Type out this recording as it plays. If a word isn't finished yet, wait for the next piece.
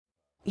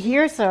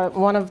Here's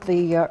one of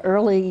the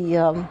early,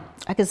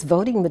 I guess,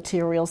 voting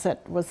materials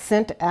that was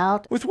sent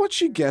out. With what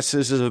she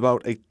guesses is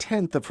about a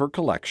tenth of her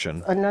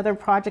collection. Another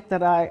project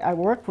that I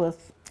worked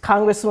with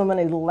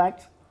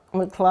Congresswoman-elect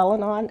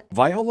McClellan on.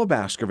 Viola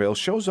Baskerville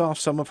shows off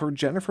some of her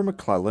Jennifer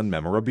McClellan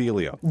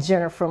memorabilia.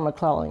 Jennifer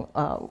McClellan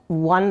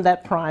won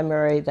that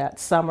primary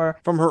that summer.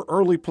 From her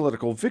early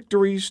political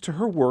victories to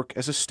her work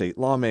as a state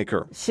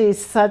lawmaker.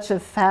 She's such a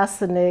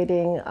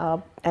fascinating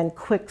and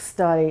quick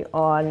study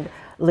on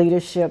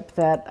leadership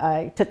that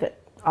I took an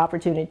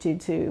opportunity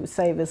to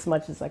save as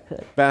much as I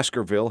could.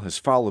 Baskerville has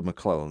followed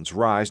McClellan's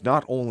rise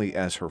not only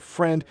as her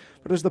friend,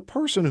 but as the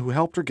person who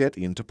helped her get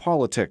into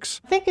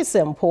politics. I think it's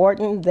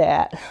important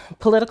that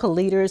political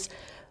leaders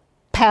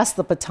pass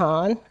the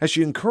baton. As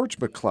she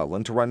encouraged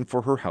McClellan to run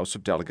for her House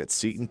of Delegates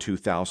seat in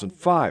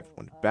 2005,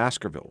 when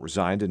Baskerville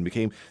resigned and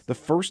became the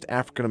first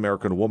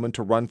African-American woman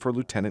to run for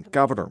lieutenant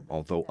governor,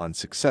 although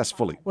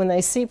unsuccessfully. When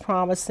they see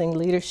promising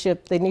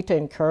leadership, they need to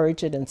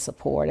encourage it and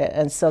support it.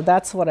 And so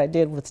that's what I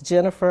did with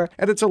Jennifer.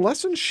 And it's a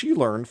lesson she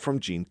learned from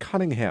Jean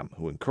Cunningham,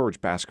 who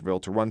encouraged Baskerville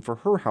to run for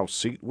her House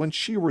seat when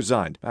she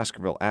resigned.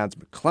 Baskerville adds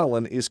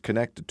McClellan is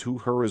connected to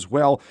her as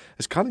well,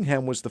 as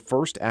Cunningham was the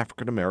first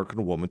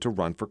African-American woman to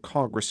run for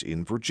Congress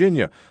in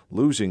Virginia,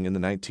 losing in the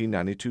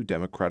 1992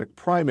 Democratic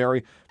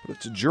primary, but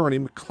it's a journey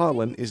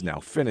McClellan is now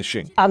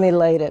finishing. I'm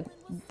elated.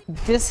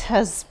 This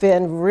has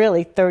been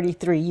really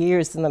 33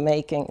 years in the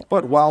making.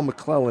 But while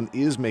McClellan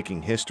is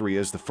making history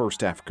as the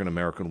first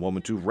African-American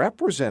woman to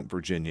represent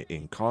Virginia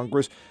in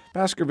Congress,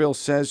 Baskerville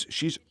says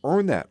she's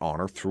earned that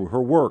honor through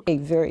her work. A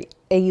very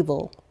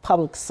able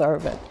public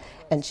servant,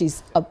 and she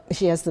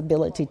has the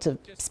ability to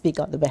speak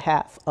on the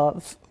behalf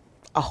of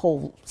a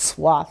whole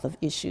swath of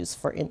issues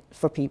for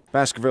people.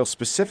 Baskerville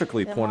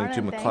specifically pointing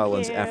to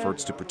McClellan's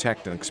efforts to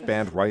protect and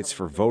expand rights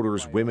for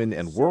voters, women,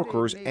 and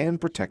workers, and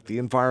protect the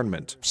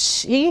environment.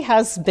 She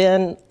has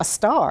been a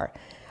star.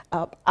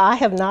 I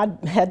have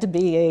not had to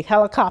be a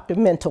helicopter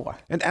mentor.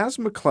 And as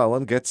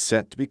McClellan gets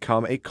set to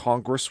become a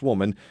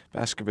congresswoman,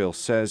 Baskerville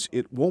says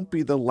it won't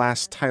be the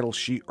last title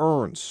she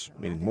earns,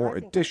 meaning more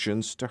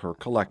additions to her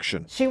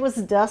collection. She was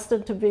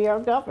destined to be our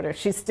governor.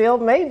 She still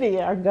may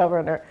be our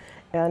governor.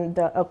 And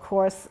of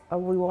course,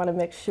 we want to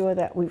make sure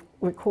that we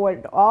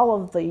record all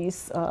of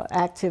these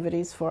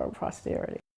activities for our posterity.